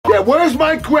where's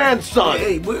my grandson?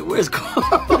 Hey, where's Carl?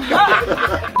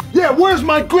 Yeah, where's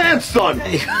my grandson?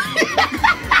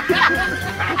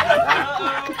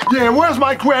 Yeah, where's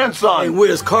my grandson? Hey,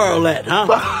 where's Carl at, huh?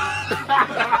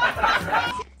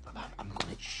 I'm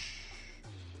gonna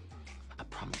I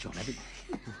promise you on everything.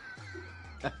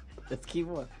 Let's keep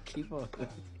on.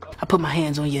 I put my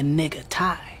hands on your nigga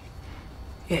tie.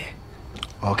 Yeah.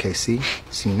 Okay, see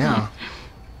now.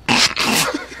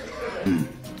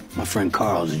 My friend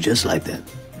Carl's just like that.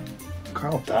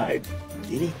 Carl died.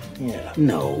 Did he? Yeah.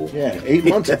 No. Yeah, 8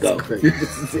 months ago.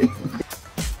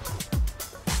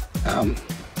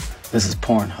 This is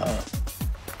Pornhub.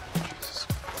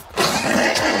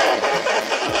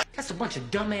 That's a bunch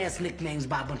of dumbass nicknames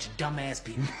by a bunch of dumbass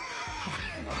people.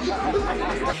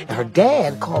 And her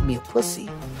dad called me a pussy.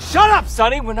 Shut up,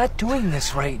 Sonny. We're not doing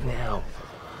this right now.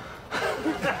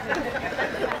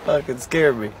 Fucking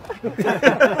scared me.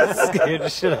 Scared the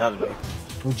shit out of me.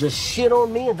 You just shit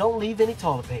on me and don't leave any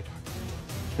toilet paper.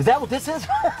 Is that what this is?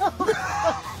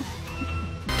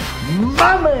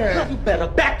 My man! You better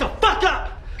back the fuck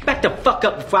up! Back the fuck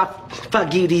up before I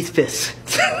give you these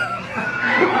fists.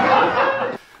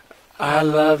 I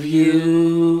love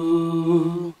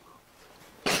you.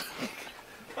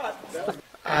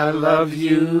 I love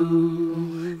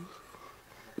you.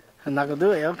 I'm not gonna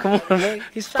do it, yo. Come on, man.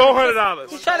 He's $400.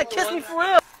 He's trying to kiss me for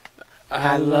real.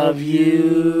 I love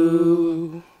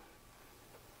you.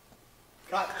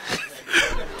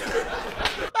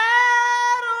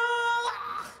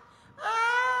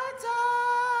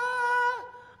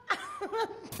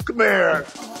 Come here.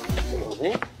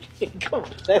 Come on.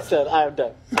 That's it. I'm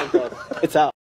done. It's out.